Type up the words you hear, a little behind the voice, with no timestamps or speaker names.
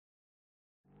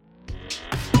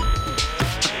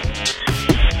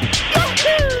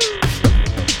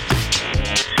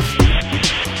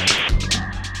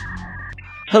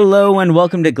Hello and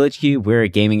welcome to Glitch Cube. We're a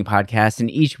gaming podcast,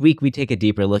 and each week we take a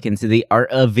deeper look into the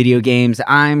art of video games.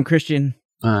 I'm Christian.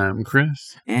 I'm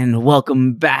Chris. And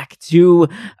welcome back to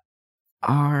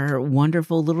our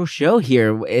wonderful little show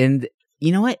here. And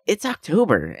you know what? It's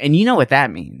October, and you know what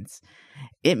that means.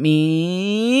 It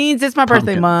means it's my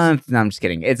birthday month. No, I'm just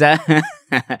kidding. It's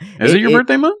Is it your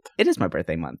birthday month? It is my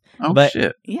birthday month. Oh, but,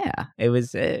 shit. Yeah, it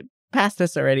was past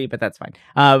us already, but that's fine.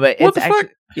 But What it's the actually,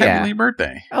 fuck? Happy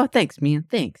birthday. Oh, thanks, man.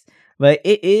 Thanks. But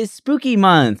it is spooky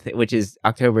month, which is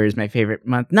October is my favorite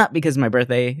month. Not because of my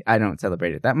birthday. I don't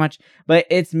celebrate it that much. But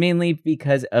it's mainly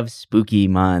because of spooky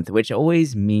month, which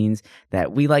always means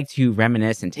that we like to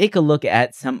reminisce and take a look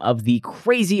at some of the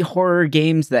crazy horror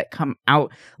games that come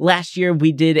out. Last year,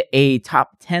 we did a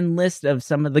top 10 list of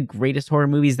some of the greatest horror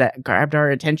movies that grabbed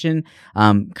our attention.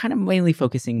 Kind of mainly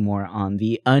focusing more on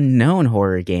the unknown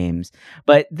horror games.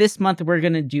 But this month, we're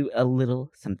going to do a little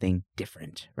something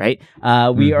different, right?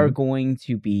 We are going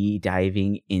to be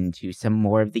diving into some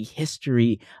more of the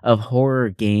history of horror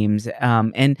games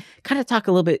and kind of talk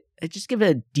a little bit, just give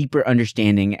a deeper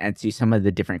understanding as to some of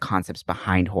the different concepts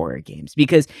behind horror games,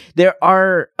 because there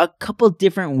are a couple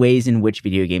different ways in which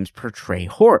video games portray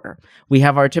horror. We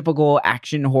have our typical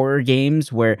action horror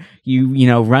games where you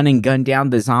run and gun down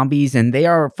the zombies, and they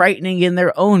are frightening in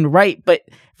their own right. But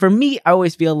for me, I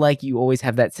always feel like you always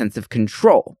have that sense of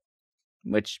control,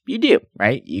 which you do,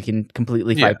 right? You can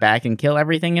completely fight back and kill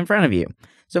everything in front of you.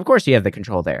 So, of course, you have the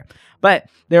control there. But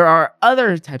there are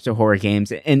other types of horror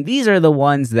games, and these are the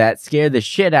ones that scare the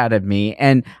shit out of me,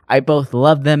 and I both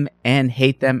love them and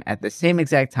hate them at the same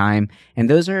exact time, and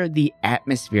those are the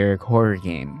atmospheric horror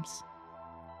games.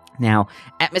 Now,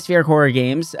 atmospheric horror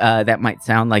games, that might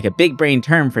sound like a big brain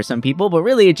term for some people, but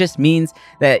really it just means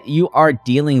that you are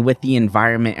dealing with the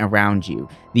environment around you.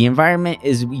 The environment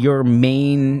is your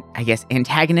main,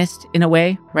 antagonist in a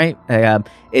way, right?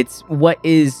 It's what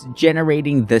is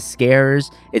generating the scares.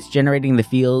 It's generating the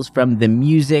feels from the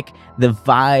music, the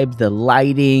vibe, the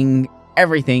lighting,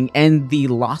 everything, and the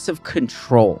loss of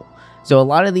control. So a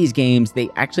lot of these games, they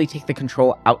actually take the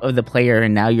control out of the player,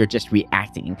 and now you're just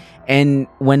reacting. And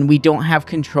when we don't have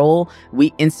control,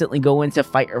 we instantly go into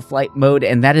fight or flight mode,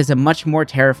 and that is a much more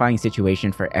terrifying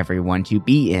situation for everyone to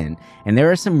be in. And there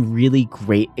are some really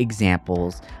great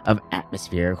examples of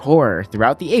atmospheric horror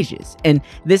throughout the ages. And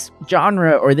this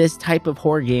genre or this type of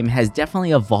horror game has definitely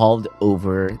evolved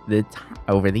over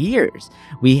the years.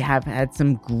 We have had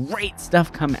some great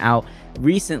stuff come out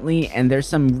recently, and there's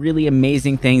some really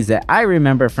amazing things that I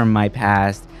remember from my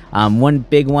past. One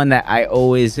big one that I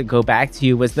always go back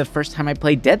to was the first time I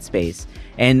played Dead Space,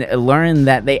 and learned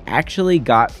that they actually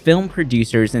got film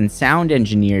producers and sound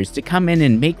engineers to come in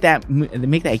and make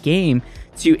that game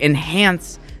to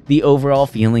enhance the overall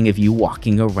feeling of you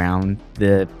walking around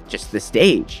the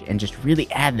stage, and just really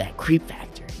add that creep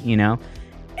factor,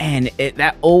 And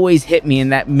that always hit me,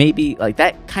 and that maybe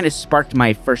that kind of sparked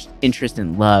my first interest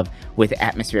in love with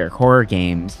atmospheric horror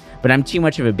games. But I'm too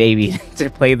much of a baby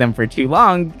to play them for too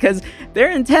long because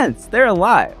they're intense. They're a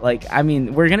lot. We're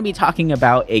going to be talking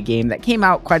about a game that came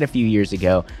out quite a few years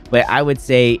ago, but I would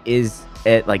say is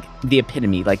the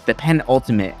epitome, the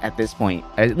penultimate at this point,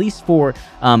 at least for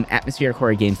atmospheric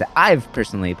horror games that I've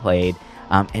personally played.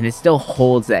 And it still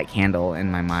holds that candle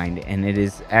in my mind. And it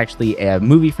is actually a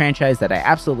movie franchise that I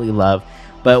absolutely love.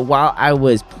 But while I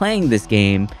was playing this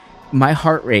game, my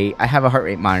heart rate, I have a heart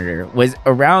rate monitor, was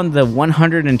around the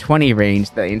 120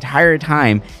 range the entire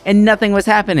time, and nothing was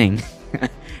happening.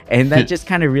 And that just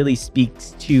kind of really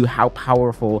speaks to how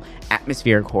powerful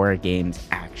atmospheric horror games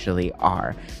actually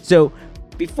are. So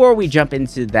before we jump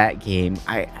into that game,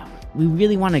 we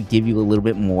really want to give you a little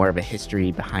bit more of a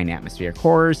history behind atmospheric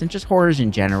horrors and just horrors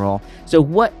in general. So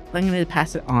I'm going to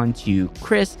pass it on to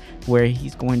Chris, where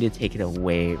he's going to take it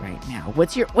away right now.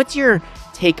 What's your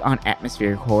take on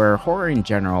atmospheric horror in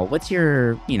general? What's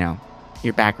your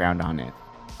background on it?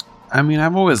 I mean,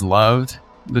 I've always loved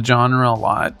the genre a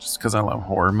lot just because I love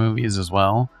horror movies as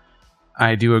well.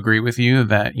 I do agree with you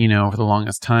that, for the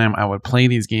longest time, I would play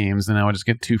these games and I would just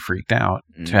get too freaked out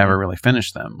to ever really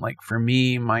finish them. For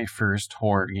me, my first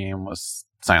horror game was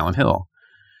Silent Hill.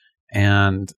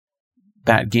 And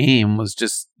that game was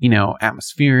just,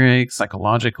 atmospheric,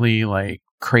 psychologically,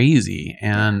 crazy.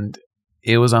 And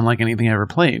it was unlike anything I ever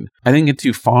played. I didn't get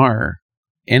too far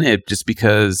in it just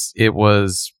because it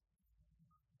was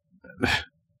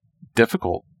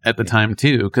difficult at the time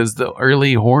too, because the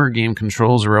early horror game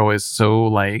controls are always so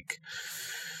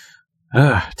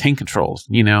tank controls,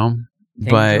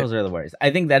 Controls are the worst.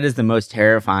 I think that is the most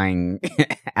terrifying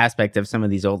aspect of some of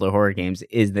these older horror games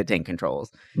is the tank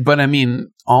controls. But I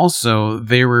mean, also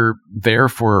they were there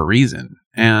for a reason,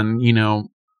 and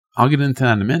I'll get into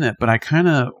that in a minute, but I kind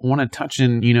of want to touch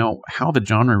in, how the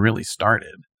genre really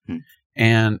started.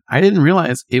 And I didn't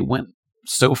realize it went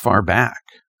so far back.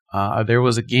 There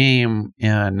was a game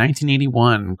in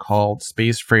 1981 called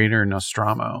Space Freighter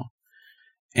Nostromo.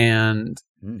 And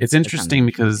it's interesting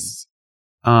because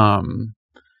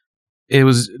it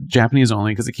was Japanese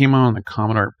only because it came out on the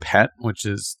Commodore PET, which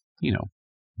is,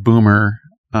 boomer,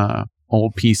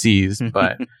 old PCs,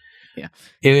 but yeah,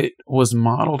 it was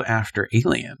modeled after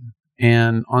Alien.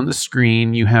 And on the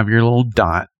screen, you have your little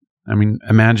dot. I mean,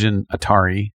 imagine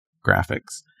Atari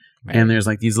graphics. Right. And there's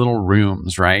like these little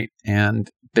rooms, right? And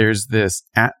there's this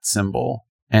 @ symbol,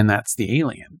 and that's the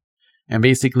alien. And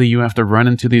basically, you have to run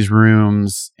into these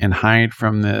rooms and hide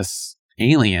from this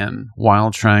alien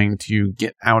while trying to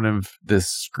get out of this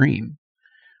screen.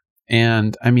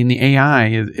 And I mean, the AI,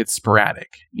 it's sporadic.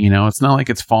 It's not like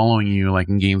it's following you like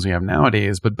in games we have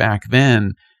nowadays. But back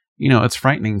then, it's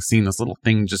frightening seeing this little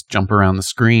thing just jump around the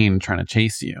screen trying to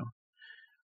chase you.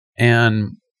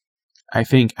 And I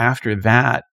think after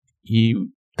that,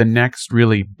 the next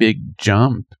really big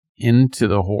jump into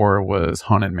the horror was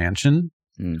Haunted Mansion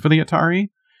for the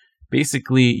Atari.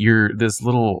 Basically, you're this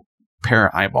little pair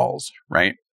of eyeballs,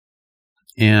 right?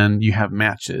 And you have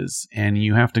matches, and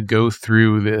you have to go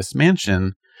through this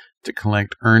mansion to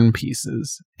collect urn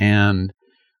pieces. And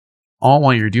all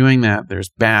while you're doing that, there's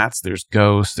bats, there's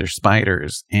ghosts, there's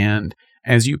spiders. And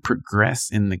as you progress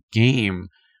in the game,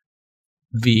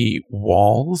 the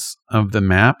walls of the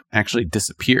map actually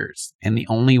disappears. And the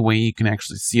only way you can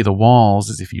actually see the walls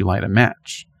is if you light a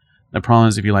match. The problem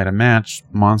is if you light a match,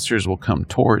 monsters will come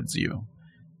towards you.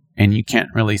 And you can't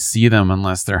really see them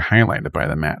unless they're highlighted by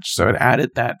the match. So it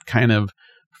added that kind of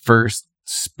first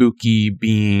spooky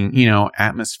being,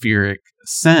 atmospheric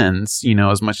sense,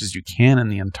 as much as you can in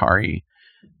the Atari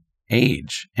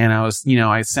age. And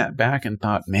I sat back and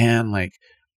thought, man, like,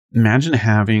 imagine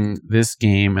having this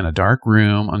game in a dark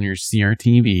room on your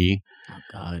CRTV. Oh,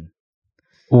 God.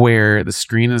 Where the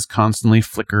screen is constantly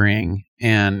flickering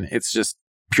and it's just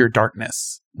pure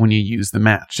darkness when you use the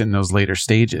match in those later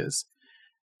stages.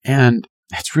 And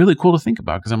it's really cool to think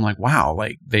about because I'm like, wow,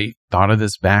 like they thought of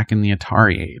this back in the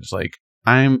Atari age. Like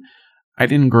I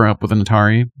didn't grow up with an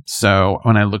Atari. So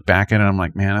when I look back at it, I'm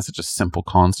like, man, that's such a simple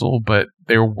console. But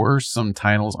there were some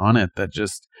titles on it that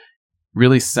just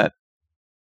really set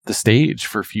the stage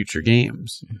for future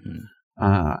games.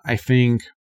 I think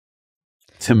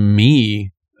to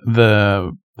me,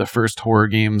 the first horror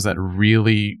games that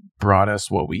really brought us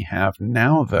what we have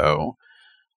now, though,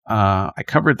 I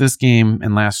covered this game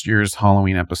in last year's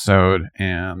Halloween episode,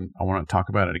 and I want to talk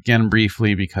about it again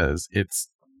briefly because it's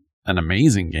an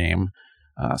amazing game.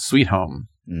 Sweet Home.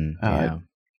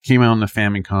 Came out on the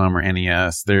Famicom or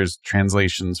NES. There's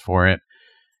translations for it.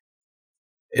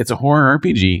 It's a horror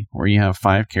RPG where you have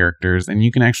 5 characters, and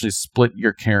you can actually split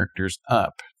your characters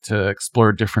up to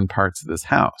explore different parts of this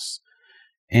house.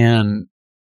 And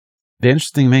the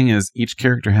interesting thing is each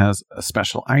character has a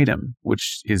special item,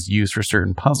 which is used for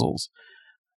certain puzzles.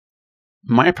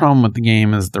 My problem with the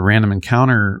game is the random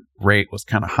encounter rate was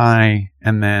kind of high.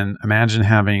 And then imagine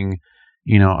having,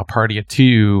 a party of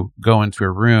 2 go into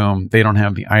a room. They don't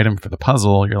have the item for the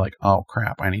puzzle. You're like, oh,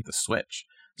 crap, I need to switch.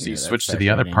 So you switch to the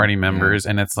other party members.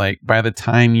 And it's like, by the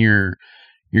time you're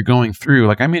going through,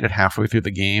 like I made it halfway through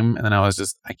the game. And then I was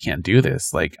just, I can't do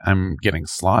this. Like I'm getting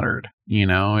slaughtered.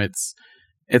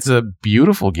 It's a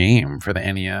beautiful game for the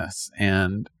NES,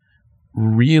 and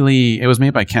really, it was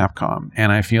made by Capcom,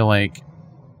 and I feel like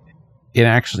it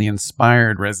actually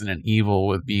inspired Resident Evil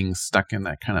with being stuck in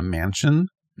that kind of mansion,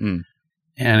 and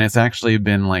it's actually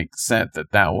been like said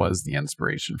that was the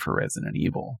inspiration for Resident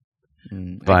Evil.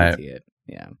 But I can see it,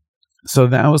 yeah. So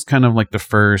that was kind of like the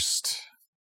first,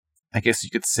 I guess you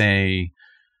could say,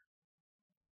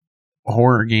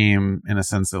 horror game in a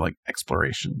sense of like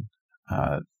exploration.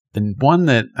 The one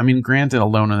that, granted,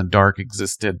 Alone in the Dark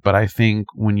existed, but I think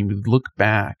when you look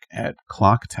back at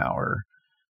Clock Tower,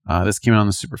 this came out on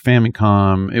the Super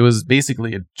Famicom. It was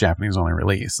basically a Japanese-only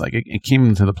release. Like, it came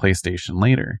into the PlayStation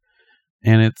later.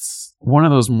 And it's one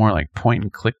of those more like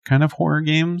point-and-click kind of horror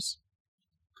games.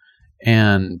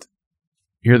 And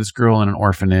you're this girl in an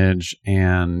orphanage,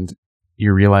 and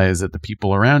you realize that the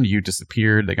people around you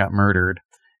disappeared, they got murdered.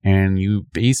 And you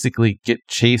basically get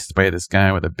chased by this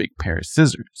guy with a big pair of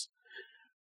scissors.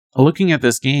 Looking at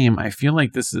this game, I feel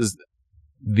like this is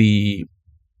the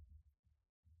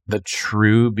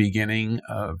true beginning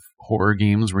of horror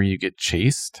games where you get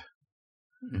chased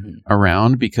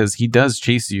around, because he does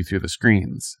chase you through the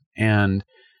screens. And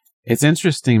it's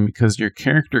interesting because your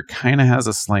character kind of has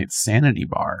a slight sanity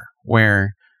bar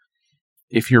where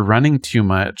if you're running too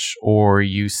much or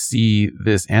you see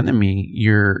this enemy,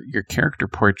 your character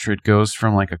portrait goes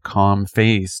from like a calm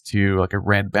face to like a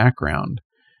red background.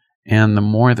 And the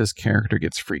more this character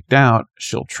gets freaked out,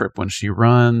 she'll trip when she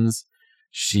runs.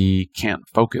 She can't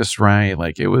focus right.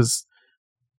 Like, it was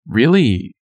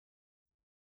really,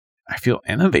 I feel,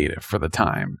 innovative for the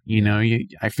time. You know,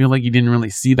 I feel like you didn't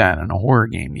really see that in a horror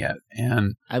game yet.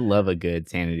 And I love a good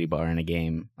sanity bar in a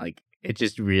game. Like, it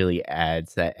just really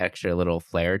adds that extra little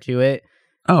flair to it.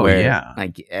 oh Where, yeah,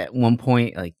 like, at one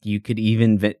point, like, you could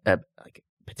even like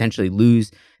potentially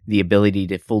lose the ability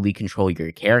to fully control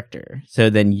your character.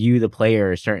 So then you, the player,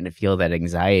 are starting to feel that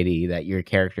anxiety that your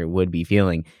character would be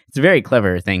feeling. It's a very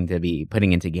clever thing to be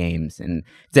putting into games, and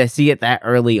to see it that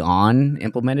early on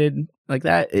implemented like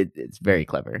that, it's very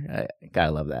clever. I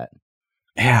gotta love that.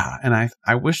 yeah. And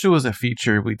I wish it was a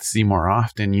feature we'd see more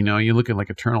often. You know, you look at like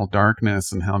Eternal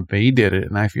Darkness and how they did it,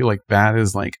 and I feel like that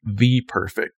is like the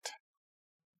perfect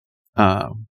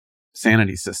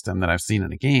sanity system that I've seen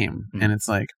in a game. Mhm. And it's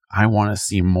like, I want to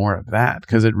see more of that,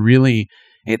 because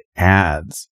it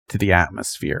adds to the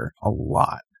atmosphere a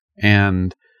lot.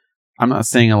 And I'm not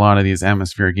saying a lot of these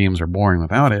atmosphere games are boring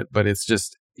without it, but it's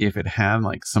just, if it had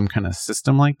like some kind of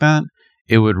system like that,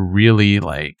 it would really,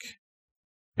 like,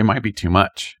 it might be too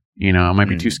much, you know, it might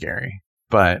be too scary.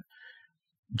 But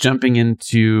jumping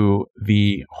into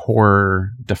the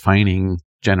horror defining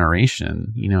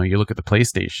generation, you know, you look at the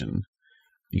PlayStation,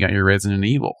 you got your Resident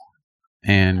Evil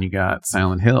and you got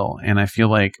Silent Hill. And I feel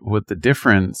like with the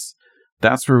difference,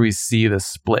 that's where we see the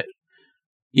split.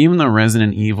 Even though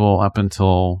Resident Evil, up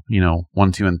until, you know,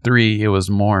 1, 2, and 3, it was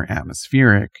more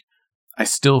atmospheric, I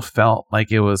still felt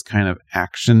like it was kind of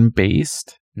action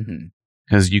based,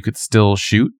 because you could still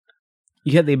shoot.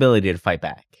 You had the ability to fight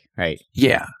back, right?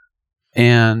 Yeah.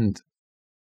 And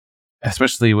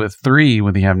especially with 3,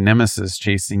 when you have Nemesis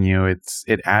chasing you,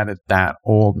 it added that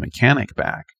old mechanic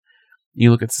back.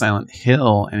 You look at Silent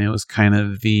Hill, and it was kind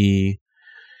of the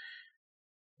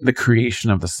creation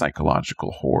of the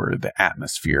psychological horror, the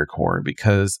atmospheric horror,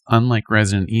 because unlike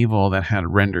Resident Evil that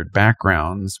had rendered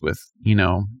backgrounds with, you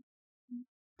know,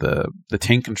 the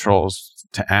tank controls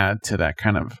to add to that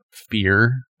kind of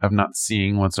fear of not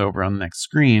seeing what's over on the next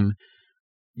screen,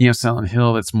 you have Silent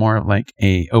Hill that's more of like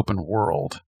a open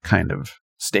world kind of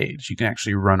stage. You can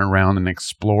actually run around and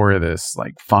explore this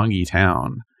like foggy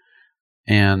town.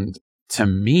 And to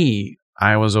me,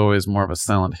 I was always more of a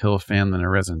Silent Hill fan than a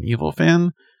Resident Evil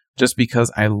fan, just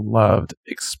because I loved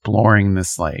exploring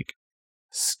this like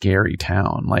scary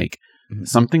town, like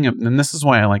something. And this is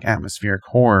why I like atmospheric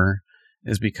horror,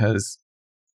 is because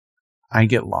I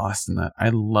get lost in that. I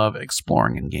love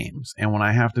exploring in games, and when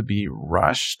I have to be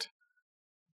rushed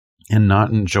and not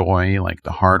enjoy like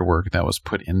the hard work that was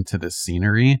put into this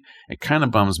scenery, it kind of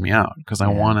bums me out, because I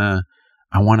want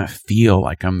to feel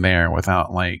like I'm there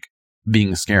without like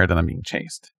being scared that I'm being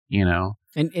chased, you know?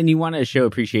 And you want to show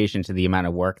appreciation to the amount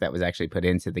of work that was actually put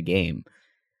into the game.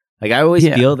 Like, I always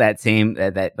feel that same,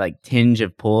 that like tinge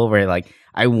of pull where like,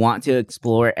 I want to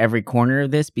explore every corner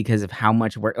of this because of how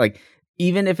much work, like,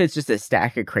 even if it's just a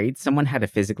stack of crates, someone had to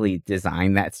physically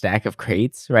design that stack of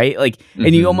crates, right? Like,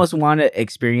 and you almost want to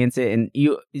experience it. And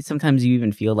sometimes you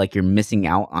even feel like you're missing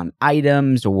out on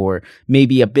items or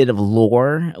maybe a bit of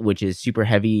lore, which is super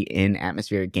heavy in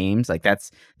atmospheric games. Like,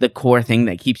 that's the core thing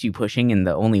that keeps you pushing. And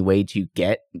the only way to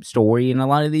get story in a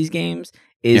lot of these games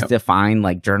is to find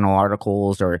like journal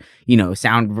articles or, you know,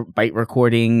 sound bite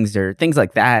recordings or things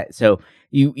like that. So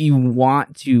you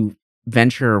want to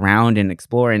venture around and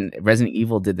explore, and Resident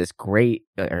Evil did this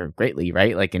greatly,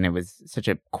 right? Like, and it was such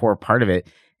a core part of it.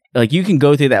 Like, you can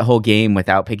go through that whole game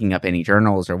without picking up any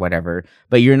journals or whatever,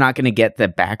 but you're not going to get the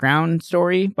background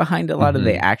story behind a lot of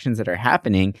the actions that are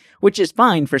happening, which is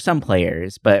fine for some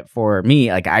players. But for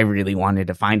me, like, I really wanted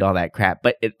to find all that crap,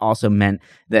 but it also meant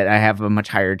that I have a much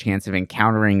higher chance of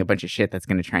encountering a bunch of shit that's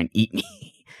going to try and eat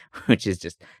me, which is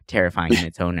just terrifying in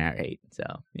its own right. So,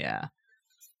 yeah.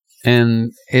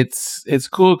 And it's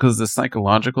cool because the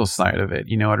psychological side of it,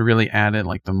 you know, it really added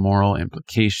like the moral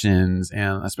implications.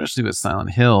 And especially with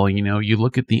Silent Hill, you know, you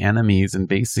look at the enemies and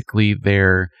basically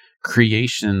they're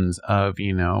creations of,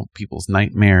 you know, people's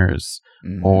nightmares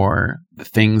or the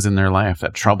things in their life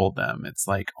that troubled them. It's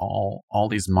like all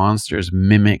these monsters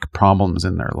mimic problems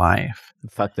in their life.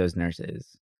 Fuck those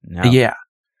nurses. No. Yeah.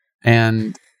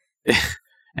 And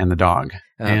the dog.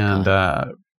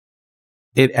 God.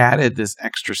 It added this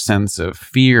extra sense of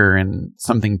fear and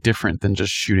something different than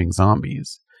just shooting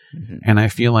zombies. And I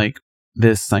feel like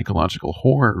this psychological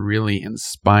horror really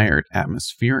inspired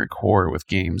atmospheric horror with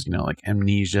games, you know, like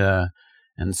Amnesia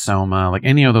and Soma, like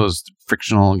any of those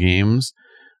fictional games.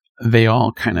 they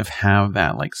all kind of have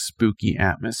that like spooky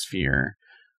atmosphere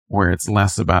where it's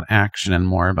less about action and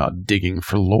more about digging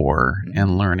for lore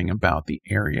and learning about the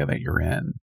area that you're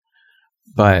in.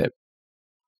 But,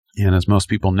 and as most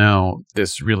people know,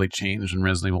 this really changed when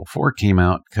Resident Evil 4 came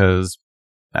out, because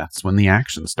that's when the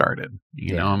action started.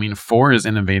 You know, I mean, 4 is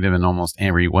innovative in almost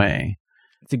every way.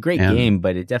 It's a great game,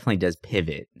 but it definitely does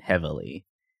pivot heavily.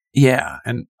 Yeah,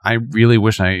 and I really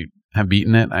wish I had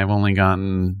beaten it. I've only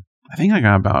gotten, I think I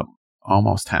got about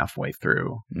almost halfway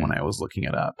through when I was looking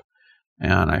it up.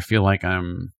 And I feel like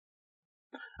I'm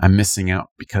missing out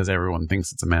because everyone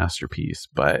thinks it's a masterpiece.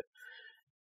 But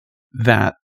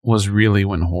that was really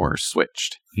when horror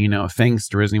switched. You know, thanks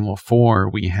to Resident Evil 4,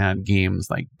 we had games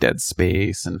like Dead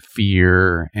Space and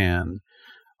Fear, and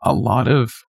a lot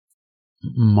of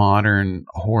modern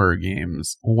horror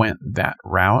games went that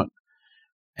route.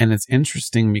 And it's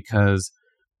interesting because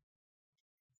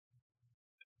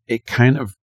it kind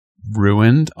of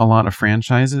ruined a lot of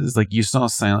franchises. Like you saw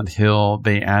Silent Hill,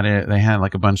 they had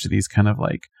like a bunch of these kind of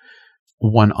like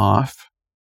one-off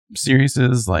series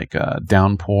like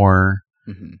Downpour,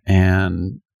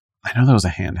 and I know there was a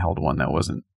handheld one that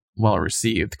wasn't well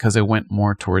received because it went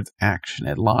more towards action.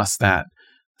 It lost that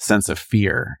sense of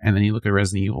fear. And then you look at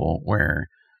Resident Evil, where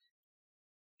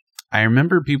I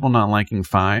remember people not liking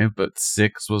 5, but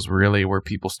 6 was really where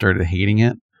people started hating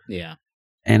it. Yeah.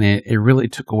 And it really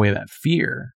took away that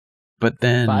fear. But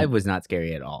then 5 was not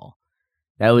scary at all.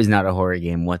 That was not a horror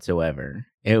game whatsoever.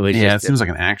 It was it seems like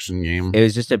an action game. It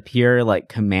was just a pure like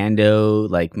commando,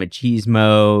 like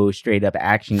machismo, straight up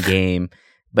action game,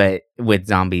 but with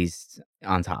zombies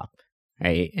on top,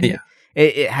 right? And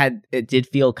it did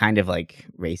feel kind of like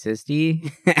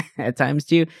racist-y at times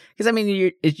too, because I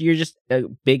mean you're just a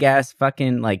big ass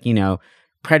fucking like, you know,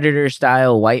 Predator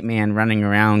style white man running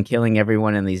around killing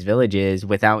everyone in these villages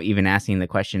without even asking the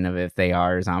question of if they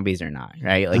are zombies or not,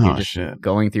 right? Like you're just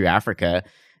going through Africa,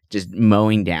 just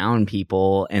mowing down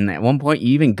people, and at one point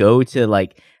you even go to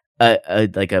like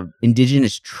a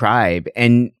indigenous tribe,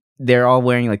 and they're all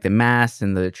wearing like the masks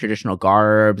and the traditional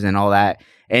garbs and all that.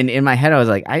 And in my head, I was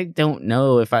like, I don't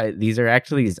know if these are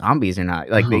actually zombies or not.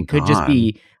 Like they could just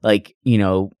be like, you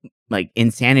know, like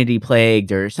insanity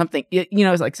plagued or something. You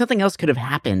know, it's like something else could have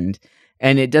happened,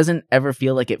 and it doesn't ever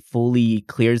feel like it fully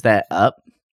clears that up.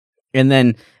 And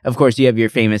then, of course, you have your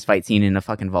famous fight scene in a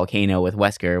fucking volcano with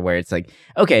Wesker, where it's like,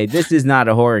 okay, this is not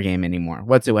a horror game anymore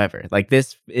whatsoever. Like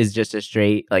this is just a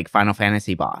straight like Final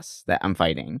Fantasy boss that I'm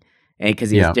fighting, and because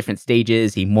he has different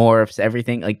stages, he morphs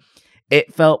everything. Like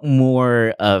it felt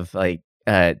more of like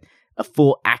a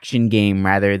full action game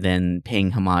rather than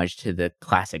paying homage to the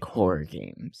classic horror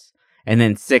games. And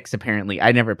then 6, apparently,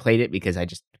 I never played it because I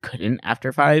just couldn't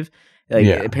after 5. Like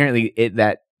apparently,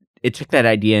 it took that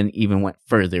idea and even went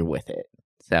further with it.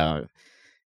 So,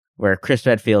 where Chris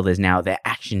Redfield is now the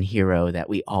action hero that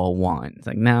we all want. It's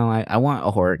like, no, I want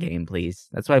a horror game, please.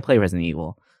 That's why I play Resident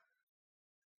Evil.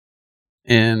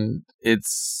 And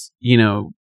it's, you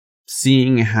know,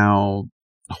 seeing how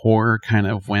horror kind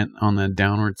of went on the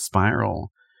downward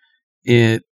spiral,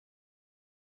 it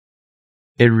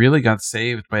really got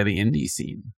saved by the indie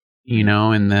scene. You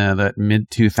know, in the mid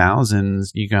 2000s,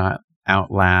 you got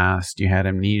Outlast, you had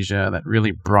Amnesia, that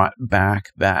really brought back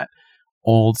that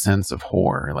old sense of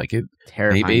horror. Like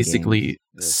they basically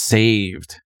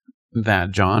saved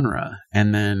that genre.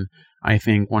 And then I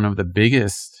think one of the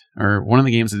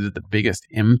games that did the biggest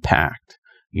impact,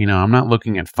 you know, I'm not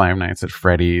looking at Five Nights at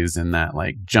Freddy's and that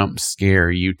like jump scare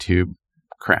YouTube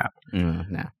crap.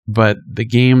 No. But the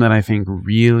game that I think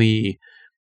really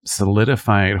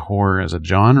solidified horror as a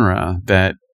genre,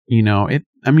 that, you know, it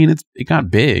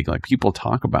got big, like people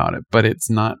talk about it, but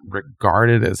it's not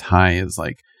regarded as high as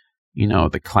like, you know,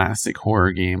 the classic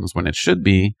horror games when it should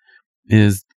be,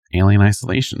 is Alien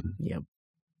Isolation. Yep.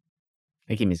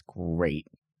 That game is great.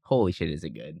 Holy shit, is it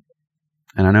good.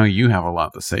 And I know you have a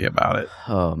lot to say about it.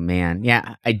 Oh man.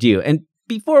 Yeah, I do. And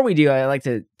before we do, I like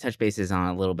to touch bases on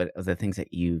a little bit of the things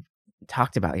that you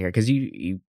talked about here, because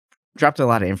you dropped a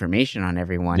lot of information on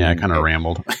everyone. Yeah, I kind of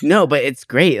rambled. No, but it's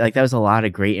great. Like that was a lot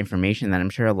of great information that I'm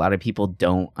sure a lot of people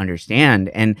don't understand.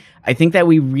 And I think that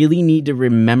we really need to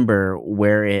remember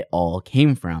where it all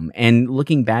came from. And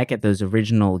looking back at those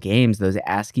original games, those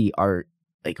ASCII art,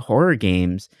 like horror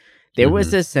games, there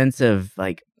was a sense of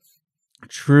like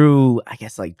true, I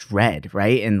guess, like dread,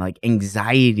 right? And like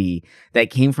anxiety that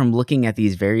came from looking at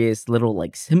these various little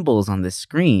like symbols on the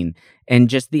screen, and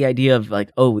just the idea of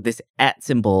like, oh, this @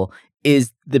 symbol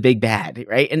is the big bad,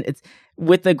 right? And it's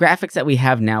with the graphics that we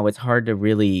have now, it's hard to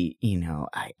really, you know,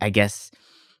 I guess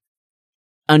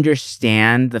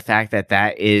understand the fact that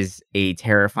that is a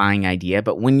terrifying idea,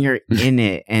 but when you're in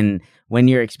it and when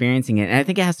you're experiencing it, and I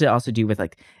think it has to also do with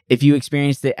like if you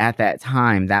experienced it at that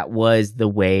time, that was the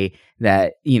way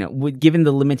that, given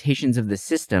the limitations of the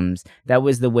systems, that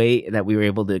was the way that we were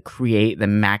able to create the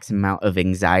max amount of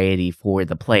anxiety for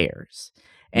the players.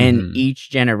 And each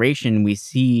generation, we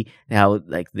see how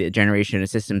like the generation of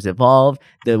systems evolve.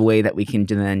 The way that we can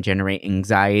then generate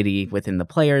anxiety within the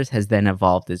players has then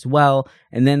evolved as well.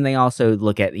 And then they also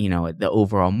look at, the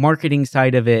overall marketing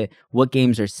side of it, what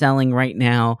games are selling right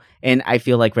now. And I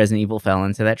feel like Resident Evil fell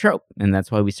into that trope. And that's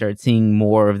why we started seeing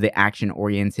more of the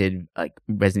action-oriented like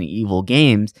Resident Evil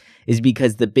games, is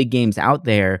because the big games out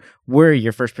there were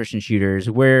your first-person shooters,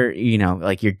 were,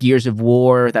 like your Gears of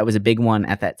War. That was a big one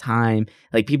at that time.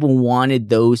 Like people wanted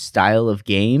those style of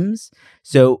games.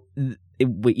 So,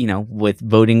 with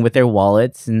voting with their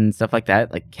wallets and stuff like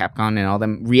that, like Capcom and all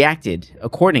them reacted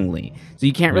accordingly. So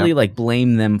you can't really like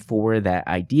blame them for that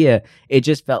idea. It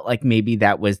just felt like maybe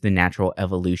that was the natural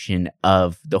evolution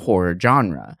of the horror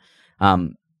genre.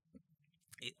 Like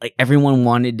everyone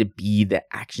wanted to be the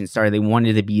action star. They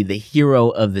wanted to be the hero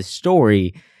of the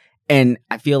story. And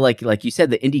I feel like you said,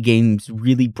 the indie games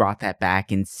really brought that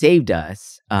back and saved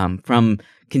us from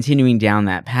continuing down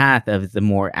that path of the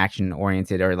more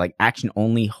action-oriented or like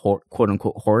action-only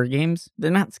quote-unquote horror games. They're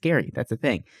not scary. That's the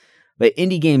thing. But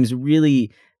indie games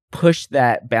really pushed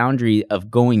that boundary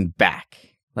of going back.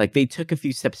 Like they took a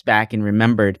few steps back and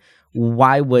remembered,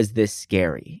 why was this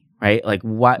scary, right? Like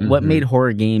what made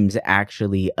horror games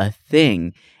actually a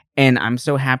thing? And I'm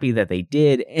so happy that they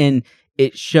did. And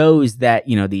it shows that,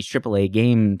 these AAA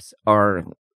games are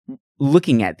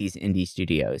looking at these indie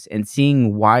studios and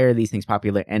seeing why are these things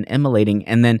popular and emulating,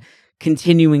 and then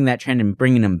continuing that trend and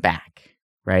bringing them back,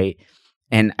 right?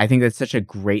 And I think that's such a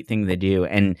great thing to do.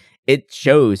 And it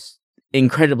shows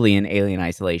incredibly in Alien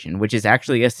Isolation, which is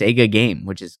actually a Sega game,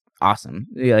 which is awesome.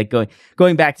 Like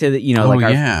going back to the,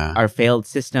 our failed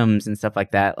systems and stuff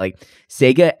like that. Like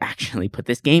Sega actually put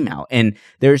this game out, and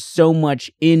there's so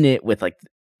much in it with like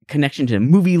connection to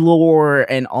movie lore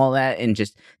and all that, and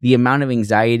just the amount of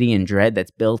anxiety and dread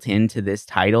that's built into this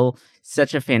title.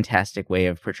 Such a fantastic way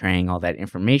of portraying all that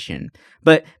information.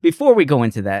 But before we go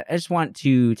into that, I just want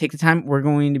to take the time. We're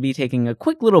going to be taking a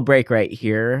quick little break right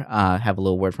here, have a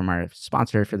little word from our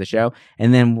sponsor for the show,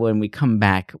 and then when we come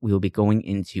back, we will be going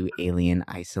into Alien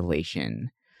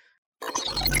Isolation.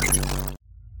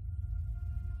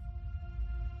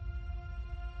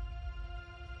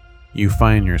 You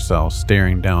find yourself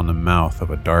staring down the mouth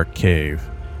of a dark cave,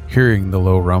 hearing the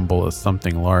low rumble of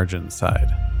something large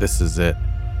inside. This is it.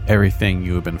 Everything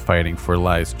you have been fighting for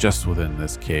lies just within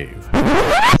this cave.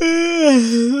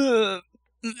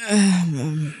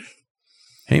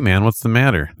 Hey man, what's the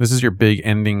matter? This is your big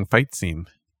ending fight scene.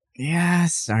 Yeah,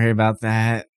 sorry about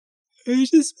that. I've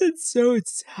just been so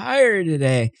tired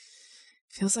today.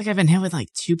 Feels like I've been hit with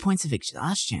like 2 points of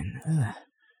exhaustion. Ugh.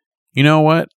 You know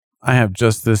what? I have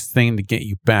just this thing to get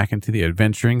you back into the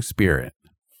adventuring spirit.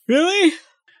 Really?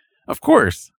 Of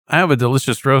course. I have a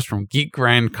delicious roast from Geek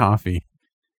Grind Coffee.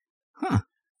 Huh.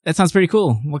 That sounds pretty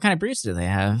cool. What kind of brews do they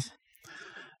have?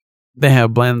 They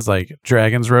have blends like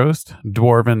Dragon's Roast,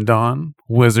 Dwarven Dawn,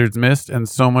 Wizard's Mist, and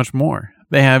so much more.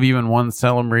 They have even one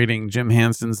celebrating Jim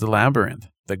Henson's The Labyrinth,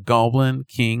 the Goblin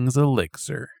King's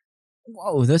Elixir.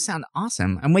 Whoa, those sound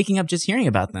awesome. I'm waking up just hearing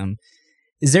about them.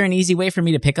 Is there an easy way for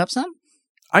me to pick up some?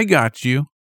 I got you.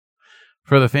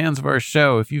 For the fans of our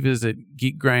show, if you visit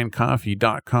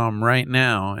geekgrindcoffee.com right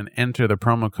now and enter the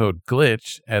promo code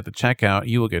GLITCH at the checkout,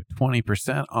 you will get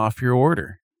 20% off your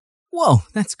order. Whoa,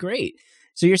 that's great.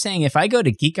 So you're saying if I go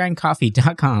to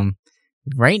geekgrindcoffee.com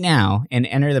right now and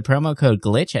enter the promo code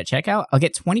GLITCH at checkout, I'll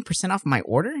get 20% off my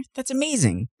order? That's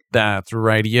amazing. That's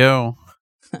right-yo.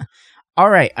 All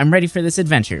right, I'm ready for this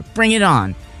adventure. Bring it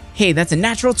on. Hey, that's a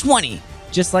natural 20.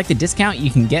 Just like the discount you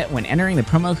can get when entering the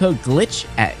promo code GLITCH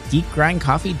at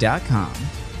geekgrindcoffee.com.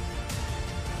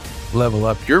 Level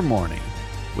up your morning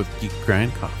with Geek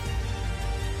Grind Coffee.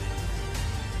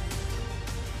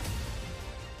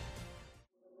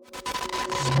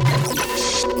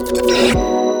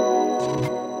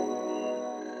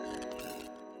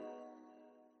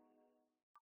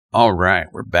 All right,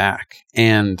 we're back.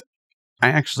 And I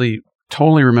actually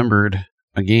totally remembered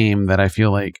a game that I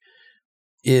feel like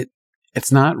it's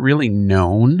not really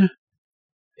known.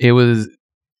 It was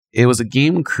a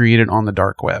game created on the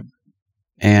dark web.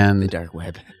 And the dark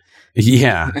web.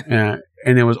 Yeah.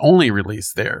 And it was only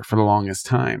released there for the longest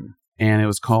time. And it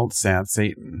was called Sad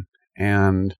Satan.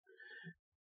 And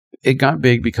it got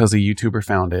big because a YouTuber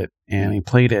found it and he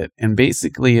played it. And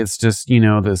basically it's just,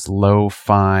 this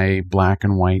lo-fi black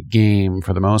and white game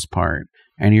for the most part.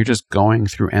 And you're just going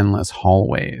through endless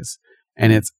hallways.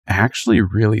 And it's actually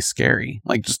really scary.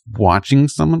 Like just watching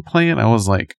someone play it, I was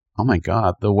like, oh my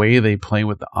God, the way they play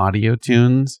with the audio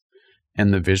tunes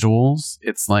and the visuals,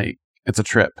 it's a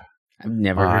trip. I've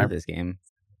never heard of this game,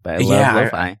 but I love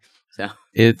lo-fi. So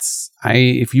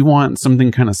if you want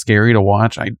something kind of scary to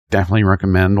watch, I definitely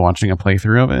recommend watching a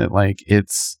playthrough of it. Like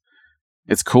it's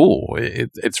cool.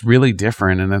 It's really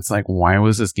different. And it's like, why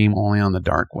was this game only on the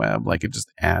dark web? Like it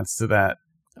just adds to that.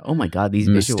 Oh my God, these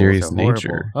mysterious visuals are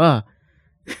nature. Horrible.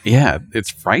 Yeah, it's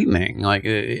frightening. Like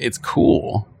it's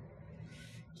cool.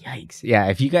 Yikes. Yeah,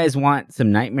 if you guys want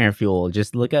some nightmare fuel,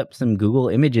 just look up some Google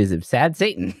images of Sad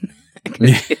Satan.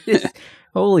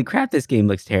 Holy crap, this game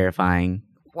looks terrifying.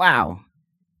 Wow.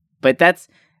 But that's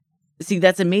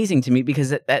amazing to me because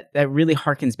that really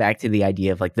harkens back to the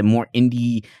idea of like the more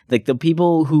indie, like the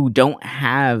people who don't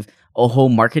have a whole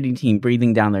marketing team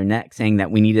breathing down their neck saying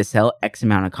that we need to sell X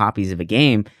amount of copies of a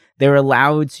game. They're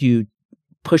allowed to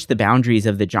push the boundaries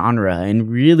of the genre and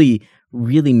really,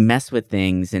 really mess with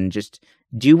things and just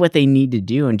do what they need to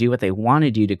do and do what they want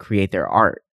to do to create their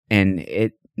art. And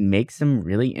it makes some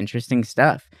really interesting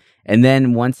stuff. And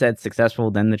then once that's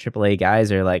successful, then the AAA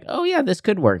guys are like, oh yeah, this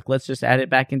could work. Let's just add it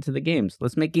back into the games.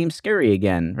 Let's make games scary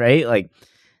again, right? Like,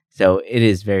 so it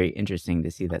is very interesting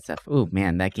to see that stuff. Oh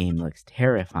man, that game looks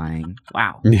terrifying.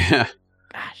 Wow. Yeah.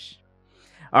 Gosh.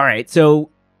 All right,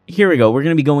 so here we go. We're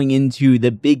going to be going into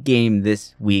the big game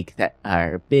this week, that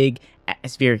our big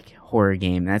atmospheric horror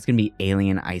game. That's going to be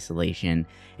Alien Isolation.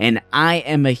 And I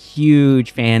am a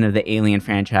huge fan of the Alien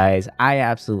franchise. I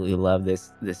absolutely love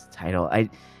this title.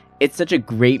 It's such a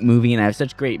great movie, and I have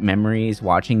such great memories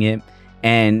watching it.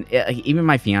 And even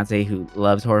my fiance, who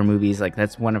loves horror movies, like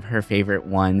that's one of her favorite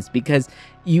ones because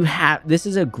this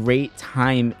is a great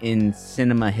time in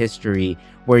cinema history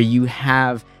where you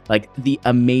have like the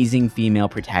amazing female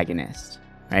protagonist,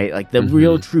 right? Like the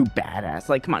real true badass.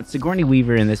 Like, come on, Sigourney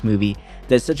Weaver in this movie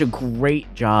does such a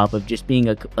great job of just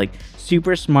being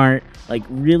super smart, like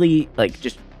really like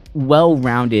just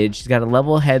well-rounded. She's got a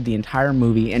level head the entire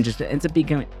movie and just ends up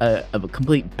being a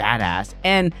complete badass,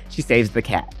 and she saves the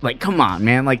cat. Like, come on,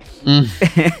 man. Like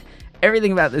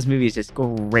everything about this movie is just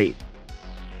great.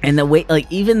 And the way, like,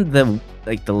 even the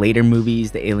later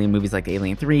movies, the Alien movies, like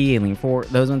Alien 3, Alien 4,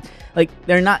 those ones, like,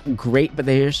 they're not great, but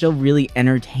they are still really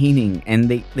entertaining, and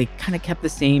they kind of kept the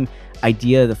same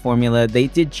idea, the formula. They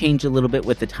did change a little bit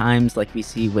with the times, like we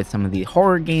see with some of the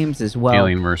horror games as well.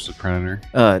 Alien versus Predator.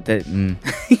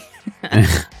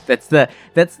 That's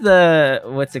the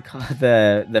what's it called,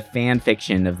 the fan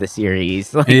fiction of the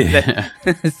series. Like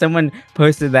someone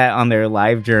posted that on their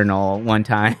live journal one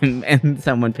time, and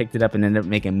someone picked it up and ended up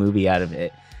making a movie out of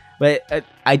it. But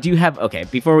I do have, okay,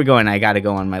 before we go in, I gotta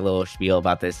go on my little spiel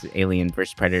about this Alien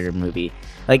vs. Predator movie.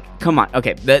 Like, come on,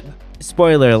 okay,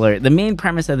 spoiler alert, the main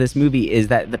premise of this movie is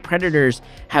that the Predators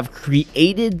have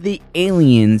created the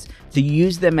aliens to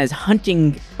use them as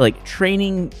hunting, like,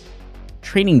 training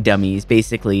dummies,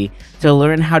 basically, to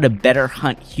learn how to better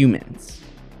hunt humans.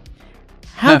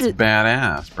 That's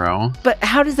badass, bro. But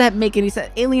how does that make any sense?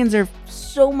 Aliens are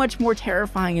so much more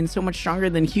terrifying and so much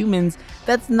stronger than humans.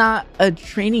 That's not a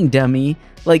training dummy.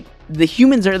 Like, the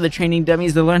humans are the training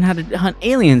dummies to learn how to hunt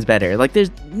aliens better. Like, there's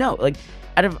no, like,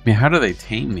 out of... I mean, how do they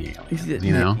tame the aliens,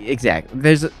 you know? Exactly.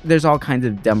 There's all kinds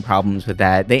of dumb problems with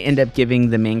that. They end up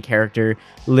giving the main character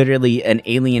literally an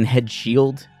alien head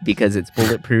shield because it's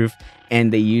bulletproof,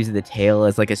 and they use the tail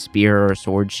as like a spear or a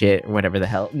sword shit or whatever the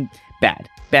hell.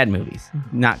 Bad movies.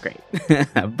 Not great.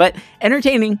 But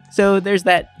entertaining. So there's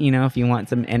that, if you want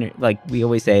some, like we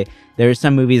always say, there's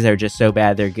some movies that are just so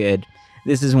bad they're good.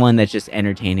 This is one that's just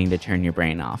entertaining to turn your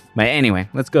brain off. But anyway,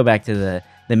 let's go back to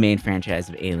the main franchise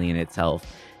of Alien itself.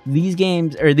 These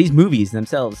games, or these movies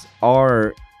themselves,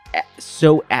 are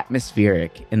so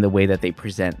atmospheric in the way that they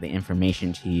present the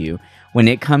information to you. When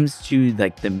it comes to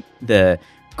like the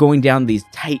going down these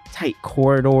tight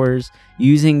corridors,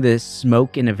 using the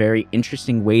smoke in a very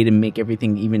interesting way to make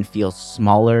everything even feel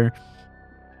smaller.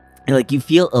 Like, you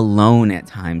feel alone at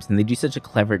times, and they do such a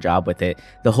clever job with it.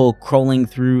 The whole crawling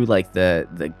through like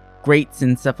the grates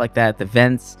and stuff like that, the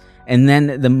vents, and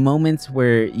then the moments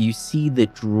where you see the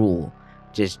drool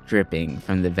just dripping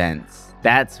from the vents.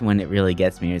 That's when it really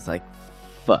gets me. It's like,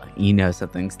 fuck,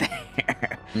 something's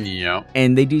there. Yep.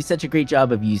 And they do such a great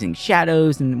job of using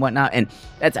shadows and whatnot. And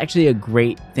that's actually a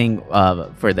great thing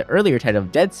for the earlier title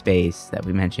of Dead Space that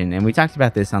we mentioned. And we talked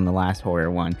about this on the last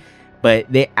horror one.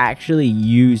 But they actually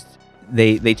used,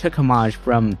 they took homage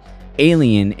from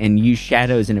Alien and use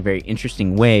shadows in a very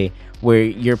interesting way, where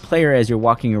your player, as you're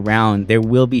walking around, there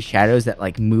will be shadows that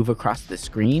like move across the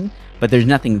screen, but there's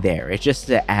nothing there. It's just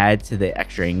to add to the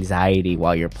extra anxiety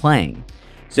while you're playing.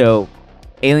 So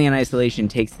Alien Isolation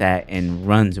takes that and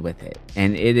runs with it,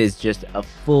 and it is just a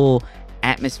full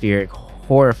atmospheric,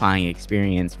 horrifying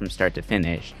experience from start to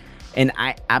finish. And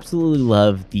I absolutely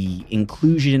love the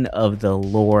inclusion of the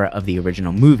lore of the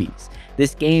original movies.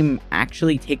 This game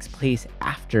actually takes place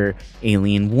after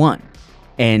Alien 1,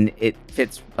 and it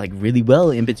fits like really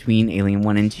well in between Alien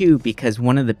 1 and 2, because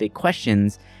one of the big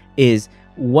questions is,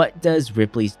 what does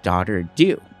Ripley's daughter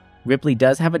do? Ripley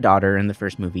does have a daughter in the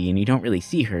first movie, and you don't really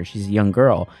see her. She's a young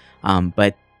girl,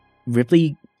 but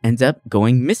Ripley ends up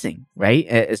going missing, right?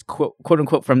 As quote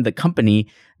unquote from the company,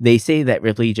 they say that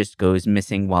Ripley just goes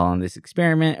missing while on this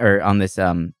experiment, or on this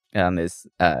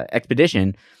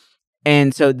expedition.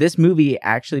 And so this movie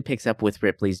actually picks up with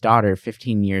Ripley's daughter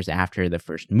 15 years after the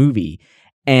first movie.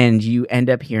 And you end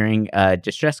up hearing a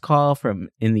distress call from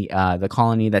in the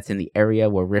colony that's in the area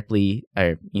where Ripley,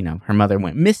 her mother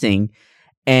went missing.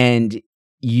 And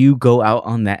you go out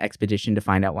on that expedition to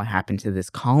find out what happened to this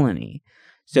colony.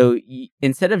 So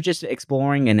instead of just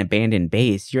exploring an abandoned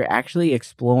base, you're actually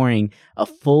exploring a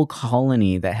full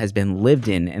colony that has been lived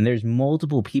in. And there's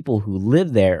multiple people who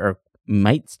live there, or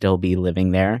might still be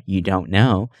living there. You don't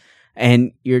know.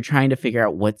 And you're trying to figure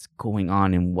out what's going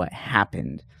on and what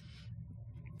happened.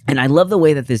 And I love the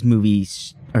way that this movie,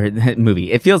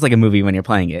 it feels like a movie when you're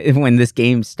playing it, when this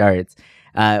game starts,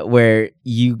 where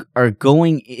you are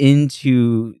going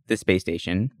into the space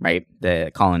station, right,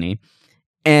 the colony,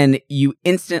 and you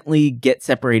instantly get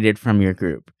separated from your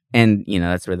group. And,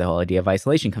 that's where the whole idea of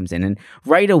isolation comes in. And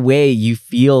right away, you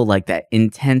feel like that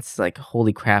intense, like,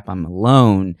 holy crap, I'm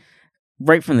alone,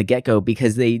 right from the get-go,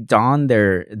 because they don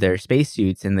their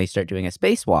spacesuits and they start doing a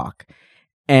spacewalk.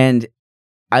 And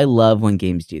I love when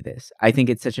games do this. I think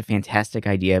it's such a fantastic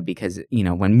idea because,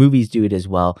 when movies do it as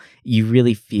well, you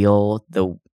really feel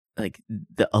the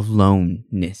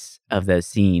aloneness of the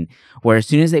scene, where as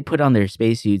soon as they put on their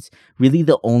spacesuits, really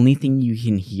the only thing you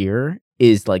can hear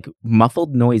is like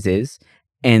muffled noises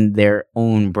and their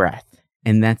own breath.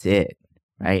 And that's it.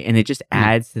 Right. And it just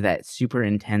adds to that super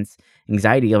intense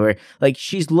anxiety where like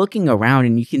she's looking around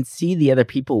and you can see the other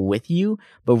people with you,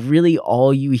 but really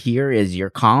all you hear is your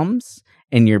comms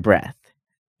and your breath.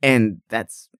 And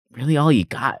that's really all you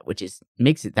got, which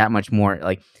makes it that much more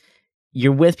like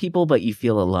you're with people, but you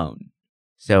feel alone.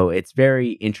 So it's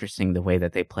very interesting the way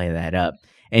that they play that up.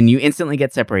 And you instantly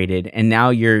get separated. And now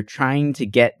you're trying to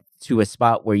get to a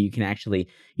spot where you can actually,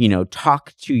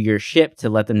 talk to your ship to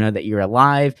let them know that you're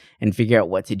alive and figure out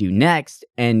what to do next.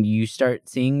 And you start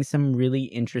seeing some really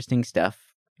interesting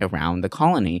stuff around the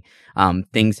colony.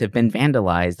 Things have been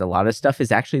vandalized. A lot of stuff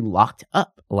is actually locked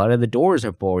up. A lot of the doors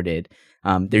are boarded.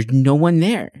 There's no one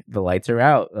there. The lights are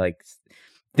out. Like,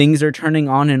 things are turning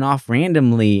on and off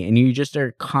randomly, and you just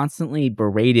are constantly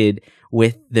berated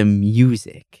with the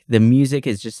music. The music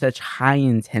is just such high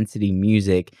intensity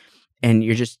music, and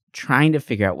you're just trying to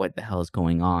figure out what the hell is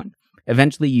going on.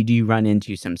 Eventually, you do run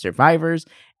into some survivors,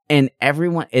 and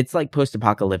everyone, it's like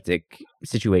post-apocalyptic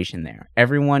situation there.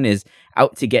 Everyone is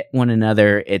out to get one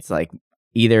another. It's like,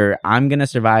 either I'm going to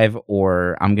survive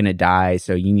or I'm going to die,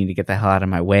 so you need to get the hell out of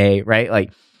my way, right?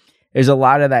 Like, there's a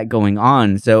lot of that going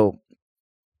on. So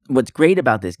what's great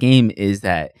about this game is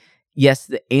that, yes,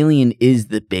 the alien is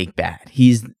the big bad.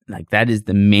 He's like, that is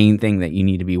the main thing that you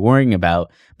need to be worrying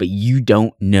about, but you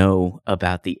don't know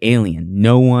about the alien.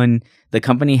 No one, the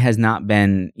company has not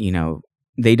been,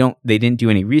 they didn't do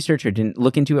any research or didn't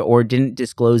look into it or didn't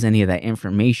disclose any of that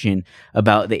information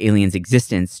about the alien's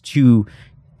existence to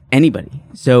anybody.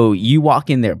 So you walk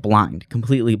in there blind,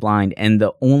 completely blind, and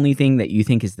the only thing that you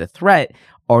think is the threat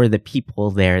are the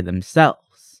people there themselves.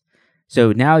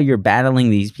 So now you're battling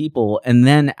these people, and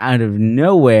then out of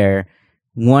nowhere,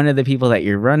 one of the people that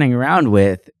you're running around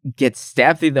with gets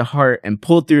stabbed through the heart and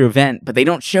pulled through a vent, but they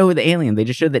don't show the alien, they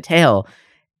just show the tail.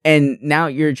 And now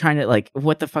you're trying to, like,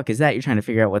 what the fuck is that? You're trying to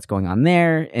figure out what's going on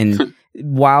there. And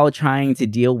while trying to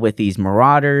deal with these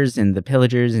marauders and the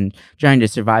pillagers and trying to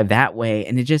survive that way.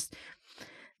 And it just,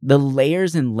 the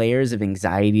layers and layers of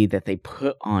anxiety that they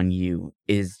put on you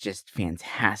is just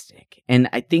fantastic. And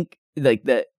I think, like,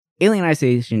 the Alien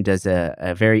Isolation does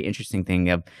a very interesting thing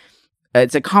of,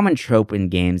 it's a common trope in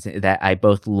games that I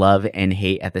both love and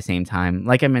hate at the same time.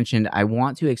 Like I mentioned, I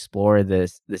want to explore the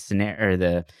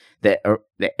scenario,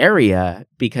 the area,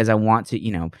 because I want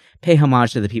to, pay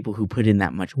homage to the people who put in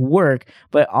that much work.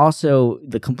 But also,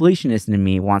 the completionist in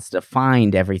me wants to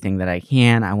find everything that I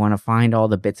can. I want to find all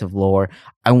the bits of lore.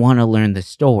 I want to learn the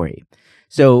story.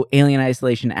 So Alien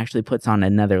Isolation actually puts on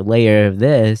another layer of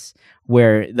this,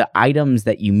 where the items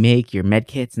that you make, your med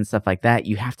kits and stuff like that,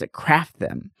 you have to craft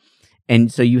them. And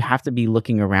so you have to be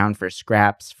looking around for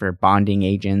scraps, for bonding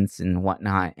agents and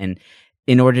whatnot, and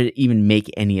in order to even make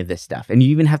any of this stuff. And you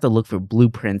even have to look for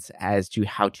blueprints as to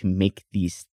how to make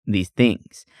these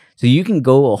things. So you can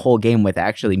go a whole game with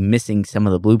actually missing some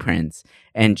of the blueprints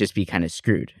and just be kind of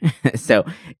screwed. So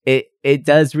it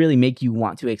does really make you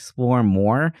want to explore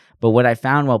more. But what I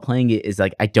found while playing it is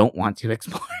like, I don't want to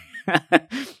explore.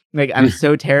 Like, I'm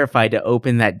so terrified to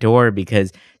open that door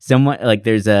because someone, like,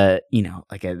 there's there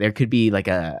could be like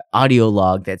a audio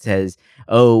log that says,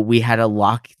 oh, we had to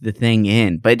lock the thing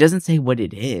in, but it doesn't say what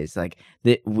it is. Like,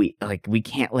 that we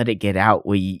can't let it get out.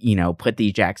 We, put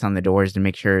these jacks on the doors to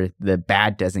make sure the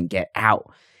bad doesn't get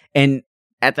out. And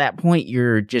at that point,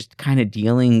 you're just kind of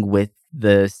dealing with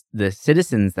the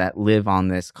citizens that live on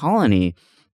this colony.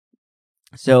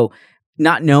 So,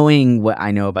 not knowing what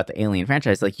I know about the Alien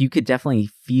franchise, like, you could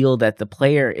definitely feel that the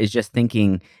player is just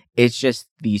thinking it's just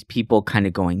these people kind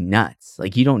of going nuts.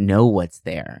 Like, you don't know what's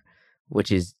there,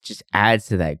 which is just adds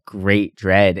to that great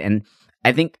dread. And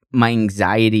I think my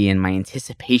anxiety and my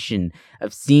anticipation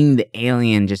of seeing the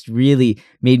alien just really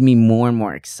made me more and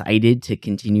more excited to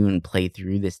continue and play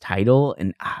through this title.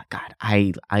 And God,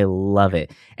 I love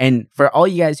it. And for all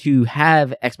you guys who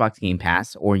have Xbox Game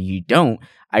Pass or you don't,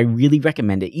 I really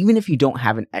recommend it, even if you don't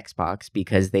have an Xbox,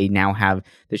 because they now have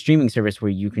the streaming service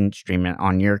where you can stream it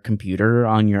on your computer,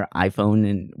 on your iPhone,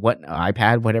 and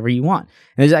iPad, whatever you want.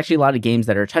 And there's actually a lot of games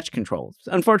that are touch controls.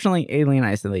 Unfortunately, Alien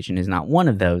Isolation is not one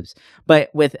of those.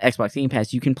 But with Xbox Game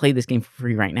Pass, you can play this game for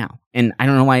free right now. And I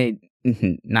don't know why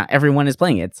not everyone is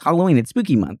playing it. It's Halloween. It's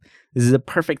spooky month. This is a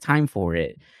perfect time for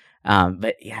it.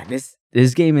 But yeah,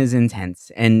 this game is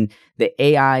intense, and the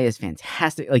AI is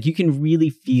fantastic. Like, you can really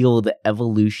feel the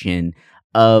evolution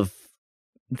of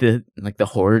the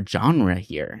horror genre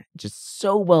here. Just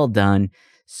so well done,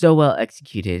 so well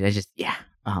executed.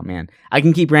 Oh man, I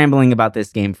can keep rambling about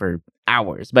this game for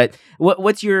hours. But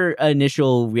what's your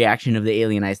initial reaction of the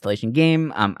Alien Isolation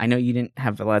game? I know you didn't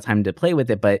have a lot of time to play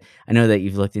with it, but I know that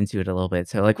you've looked into it a little bit.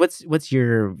 So, like, what's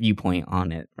your viewpoint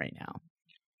on it right now?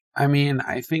 I mean,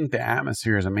 I think the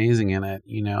atmosphere is amazing in it.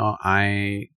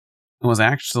 I was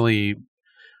actually,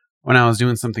 when I was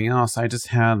doing something else, I just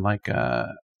had like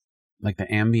the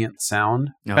ambient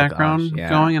sound background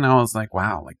going, and I was like,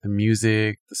 wow, like the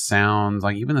music, the sounds,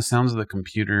 like even the sounds of the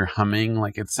computer humming,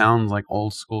 like it sounds like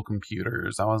old school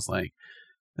computers. I was like,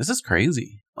 this is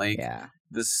crazy. Like,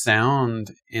 the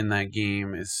sound in that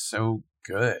game is so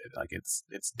good. Like, it's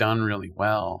done really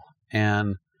well.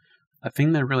 And a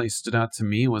thing that really stood out to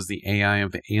me was the AI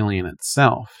of the alien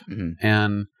itself. Mm-hmm.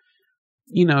 And,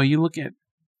 you look at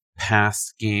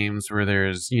past games where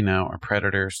there's, a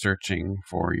predator searching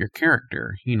for your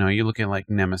character. You look at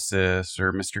like Nemesis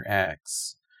or Mr.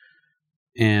 X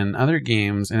in other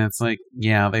games, and it's like,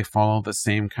 they follow the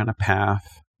same kind of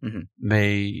path.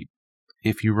 Mm-hmm.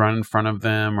 If you run in front of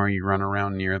them or you run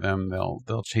around near them,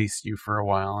 they'll chase you for a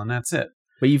while, and that's it.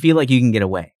 But you feel like you can get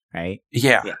away, right?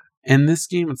 Yeah. In this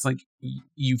game, it's like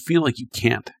you feel like you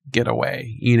can't get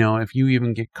away. If you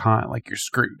even get caught, like, you're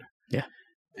screwed. Yeah.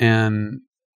 And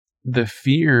the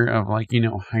fear of, like,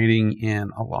 hiding in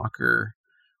a locker,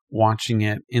 watching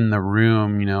it in the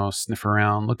room, sniff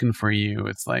around, looking for you.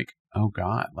 It's like, oh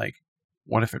God, like,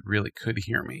 what if it really could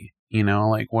hear me?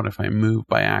 Like, what if I move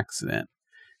by accident?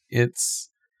 It's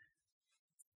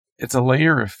a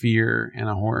layer of fear in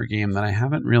a horror game that I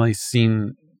haven't really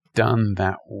seen done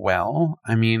that well.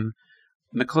 I mean,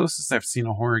 the closest I've seen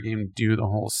a horror game do the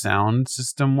whole sound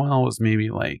system well was maybe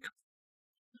like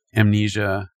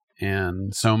Amnesia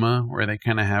and Soma, where they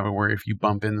kind of have it where if you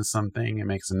bump into something, it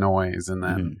makes a noise, and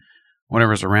then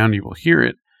whatever's around you will hear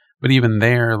it. But even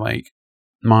there, like,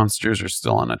 monsters are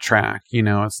still on a track.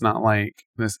 It's not like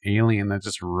this alien that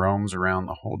just roams around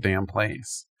the whole damn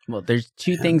place. Well, there's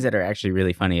two things that are actually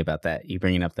really funny about that. You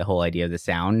bringing up the whole idea of the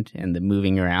sound and the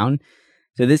moving around.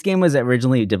 So this game was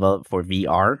originally developed for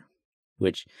VR,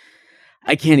 which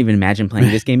I can't even imagine playing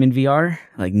this game in VR.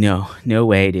 Like, no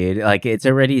way, dude. Like, it's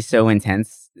already so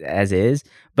intense as is,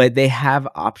 but they have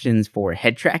options for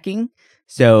head tracking.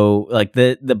 So, like,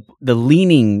 the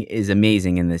leaning is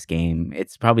amazing in this game.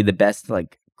 It's probably the best,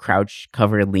 like, crouch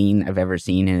cover lean I've ever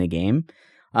seen in a game.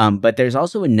 But there's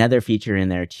also another feature in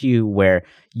there too, where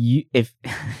if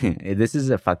this is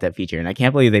a fucked up feature, and I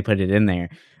can't believe they put it in there,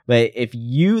 but if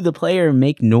you, the player,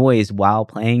 make noise while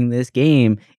playing this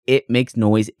game, it makes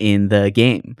noise in the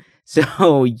game.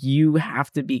 So you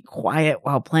have to be quiet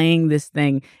while playing this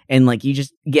thing, and like you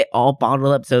just get all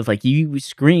bottled up. So if like you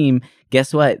scream,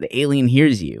 guess what? The alien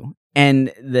hears you. And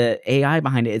the AI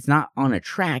behind it, it's not on a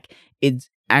track. It's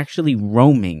actually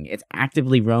roaming. It's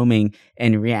actively roaming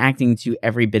and reacting to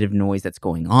every bit of noise that's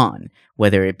going on,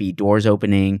 whether it be doors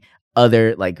opening,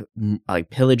 other like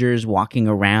pillagers walking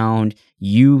around,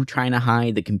 you trying to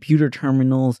hide, the computer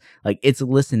terminals. Like, it's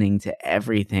listening to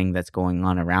everything that's going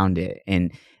on around it.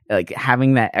 And like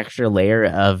having that extra layer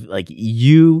of like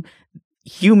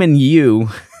human you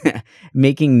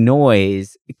making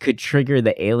noise could trigger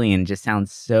the alien just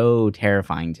sounds so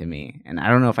terrifying to me, and I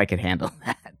don't know if I could handle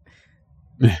that.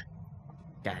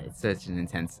 God, it's such an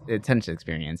intense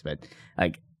experience, but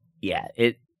like, yeah,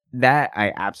 that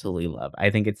I absolutely love. I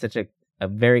think it's such a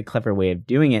very clever way of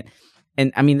doing it.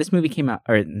 And I mean, this movie came out,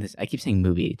 or this, I keep saying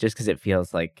movie just because it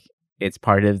feels like it's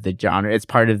part of the genre, it's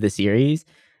part of the series,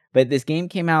 but this game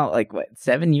came out like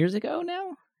 7 years ago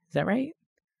now, is that right?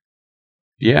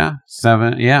 Yeah,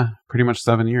 7. Yeah, pretty much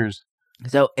 7 years.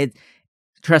 So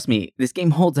trust me, this game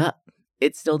holds up.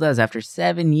 It still does after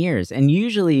 7 years. And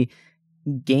usually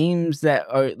games that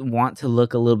want to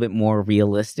look a little bit more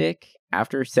realistic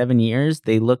after 7 years,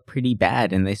 they look pretty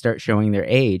bad and they start showing their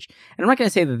age. And I'm not going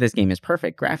to say that this game is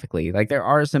perfect graphically. Like, there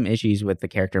are some issues with the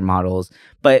character models,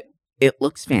 but it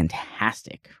looks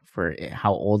fantastic for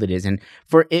how old it is. And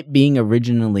for it being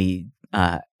originally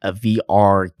a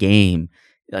VR game,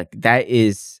 like, that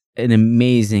is an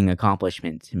amazing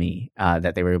accomplishment to me,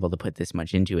 that they were able to put this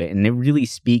much into it. And it really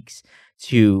speaks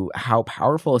to how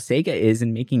powerful Sega is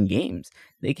in making games.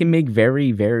 They can make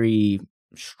very, very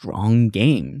strong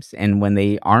games. And when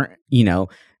they aren't,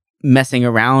 messing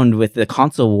around with the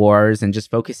console wars and just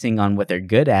focusing on what they're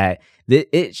good at,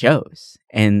 it shows.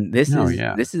 And this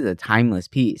is a timeless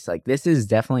piece. Like, this is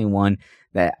definitely one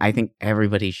that I think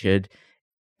everybody should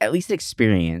at least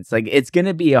experience. Like, it's going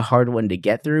to be a hard one to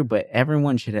get through, but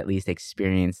everyone should at least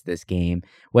experience this game,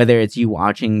 whether it's you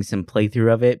watching some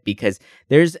playthrough of it, because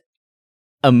there's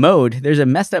a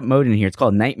messed up mode in here. It's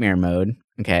called Nightmare Mode.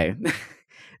 Okay.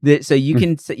 So you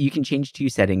can change 2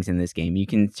 settings in this game. You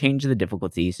can change the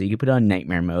difficulty. So you can put on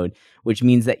Nightmare Mode, which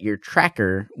means that your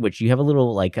tracker, which you have a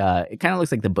little like, it kind of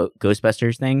looks like the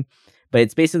Ghostbusters thing, but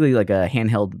it's basically like a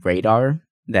handheld radar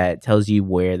that tells you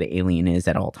where the alien is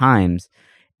at all times.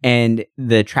 And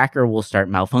the tracker will start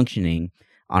malfunctioning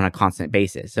on a constant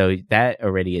basis. So that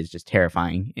already is just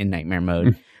terrifying in Nightmare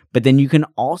Mode. But then you can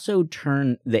also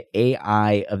turn the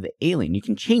AI of the alien. You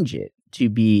can change it to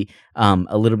be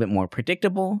a little bit more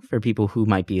predictable for people who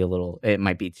it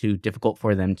might be too difficult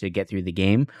for them to get through the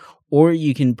game. Or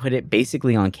you can put it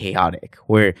basically on chaotic,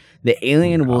 where the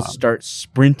alien will start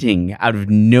sprinting out of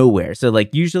nowhere. So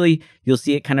like, usually you'll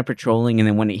see it kind of patrolling, and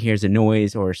then when it hears a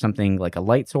noise or something like a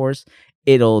light source,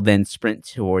 it'll then sprint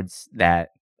towards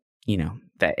that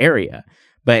area.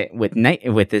 But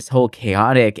with this whole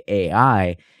chaotic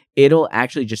AI, it'll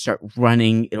actually just start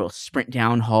running. It'll sprint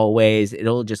down hallways.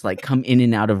 It'll just like come in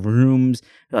and out of rooms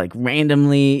like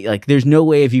randomly. Like, there's no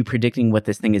way of you predicting what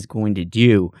this thing is going to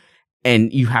do.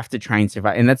 And you have to try and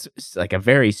survive. And that's like a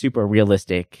very super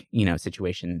realistic,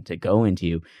 situation to go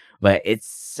into. But it's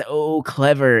so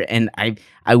clever. And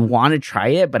I want to try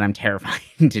it, but I'm terrified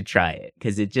to try it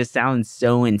because it just sounds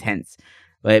so intense.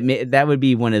 But that would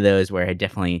be one of those where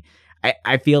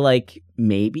I feel like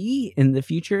maybe in the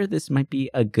future, this might be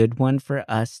a good one for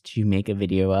us to make a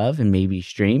video of and maybe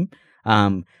stream.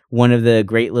 One of the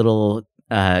great little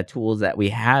tools that we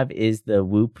have is the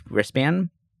Whoop wristband,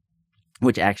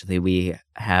 which actually we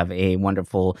have a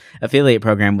wonderful affiliate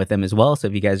program with them as well. So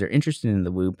if you guys are interested in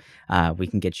the Whoop, we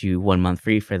can get you 1 month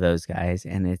free for those guys.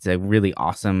 And it's a really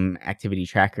awesome activity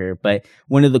tracker. But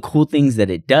one of the cool things that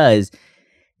it does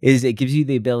is it gives you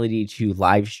the ability to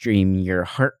live stream your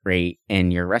heart rate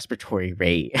and your respiratory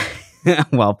rate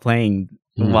while playing,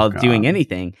 doing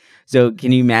anything. So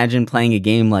can you imagine playing a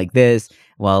game like this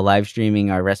while live streaming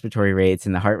our respiratory rates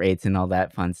and the heart rates and all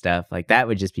that fun stuff? Like, that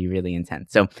would just be really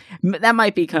intense. So that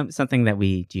might become something that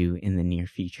we do in the near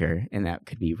future, and that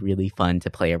could be really fun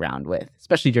to play around with,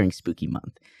 especially during Spooky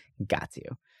Month. Got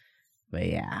to. But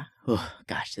yeah,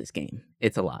 gosh, this game,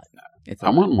 it's a lot. I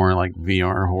want more like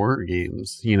VR horror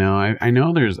games. I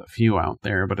know there's a few out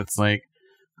there, but it's like,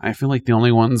 I feel like the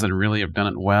only ones that really have done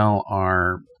it well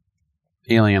are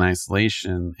Alien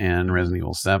Isolation and Resident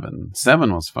Evil 7.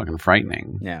 7 was fucking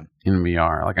frightening in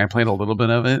VR. Like, I played a little bit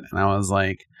of it and I was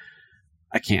like,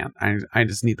 I can't. I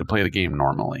just need to play the game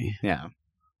normally. Yeah.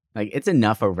 Like, it's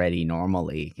enough already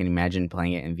normally. Can you imagine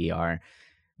playing it in VR?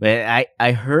 But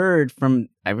I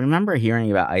remember hearing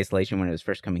about Isolation when it was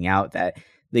first coming out, that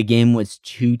the game was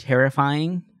too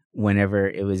terrifying whenever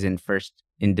it was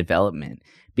in development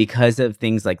because of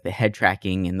things like the head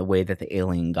tracking and the way that the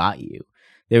alien got you.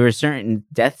 there were certain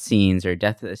death scenes or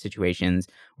death situations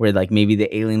where like maybe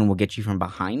the alien will get you from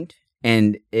behind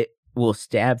and it will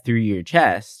stab through your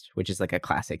chest, which is like a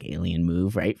classic alien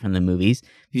move, right, from the movies.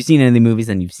 If you've seen any of the movies,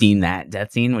 then you've seen that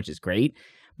death scene, which is great.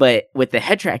 But with the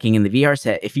head tracking in the VR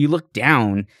set, if you look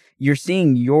down, you're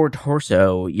seeing your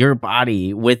torso, your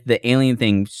body with the alien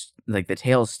thing, like the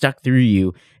tail stuck through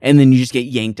you, and then you just get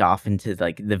yanked off into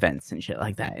like the vents and shit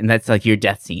like that. And that's like your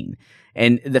death scene.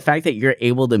 And the fact that you're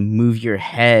able to move your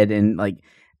head and like,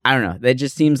 I don't know, that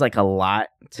just seems like a lot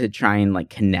to try and like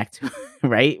connect,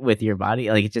 right, with your body.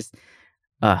 Like it just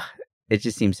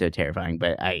seems so terrifying.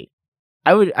 But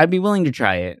I'd be willing to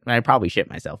try it. I'd probably shit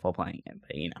myself while playing it,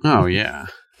 but you know. Oh yeah.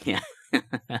 Yeah.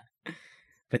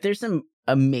 But there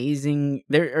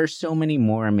are so many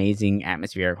more amazing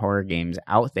atmospheric horror games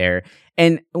out there.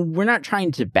 And we're not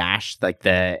trying to bash like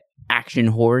the action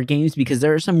horror games because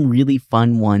there are some really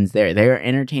fun ones there. They are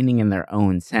entertaining in their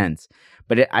own sense.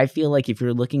 But I feel like if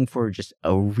you're looking for just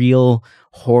a real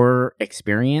horror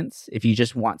experience, if you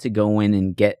just want to go in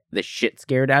and get the shit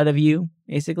scared out of you,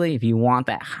 basically, if you want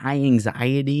that high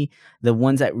anxiety, the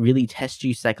ones that really test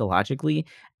you psychologically,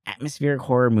 atmospheric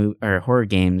horror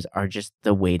games are just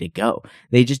the way to go.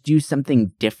 They just do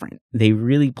something different. They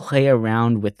really play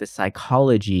around with the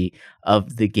psychology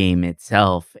of the game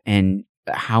itself and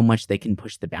how much they can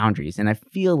push the boundaries. And I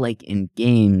feel like in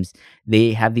games,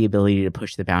 they have the ability to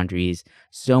push the boundaries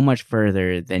so much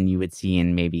further than you would see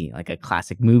in maybe like a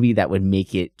classic movie that would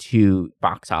make it to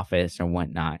box office or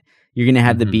whatnot. You're going to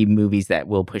have the B movies that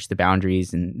will push the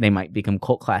boundaries and they might become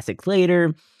cult classics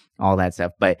later, all that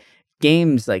stuff. But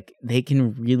games, like, they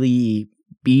can really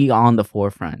be on the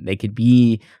forefront. They could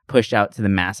be pushed out to the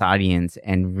mass audience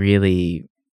and really,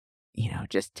 you know,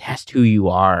 just test who you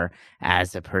are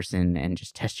as a person and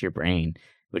just test your brain,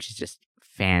 which is just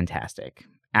fantastic.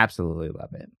 Absolutely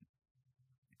love it.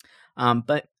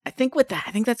 But I think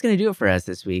that's going to do it for us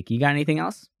this week. You got anything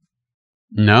else?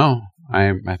 No,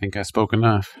 I think I spoke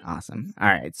enough. Awesome. All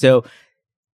right. So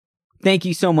thank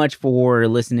you so much for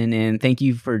listening in. Thank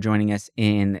you for joining us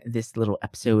in this little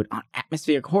episode on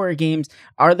atmospheric horror games.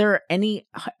 Are there any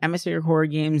atmospheric horror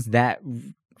games that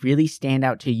really stand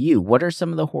out to you? What are some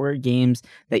of the horror games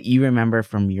that you remember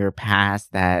from your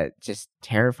past that just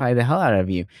terrify the hell out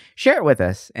of you? Share it with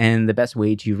us. And the best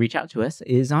way to reach out to us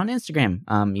is on Instagram.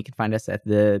 You can find us at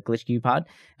the Glitch Pod.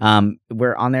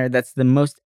 We're on there. That's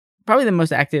probably the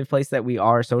most active place that we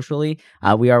are socially.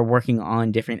 We are working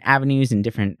on different avenues and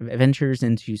different ventures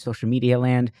into social media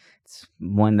land. It's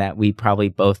one that we probably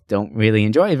both don't really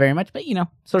enjoy very much, but you know,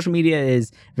 social media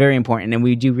is very important and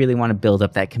we do really want to build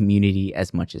up that community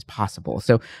as much as possible.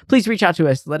 So please reach out to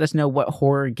us. Let us know what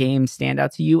horror games stand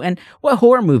out to you and what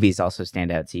horror movies also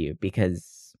stand out to you,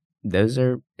 because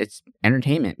it's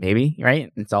entertainment, baby,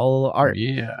 right? It's all art.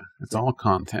 Yeah, it's all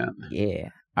content. Yeah.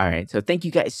 All right. So thank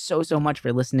you guys so much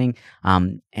for listening.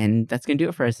 And that's going to do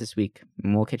it for us this week.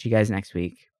 And we'll catch you guys next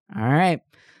week. All right.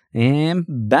 And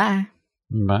bye.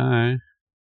 Bye.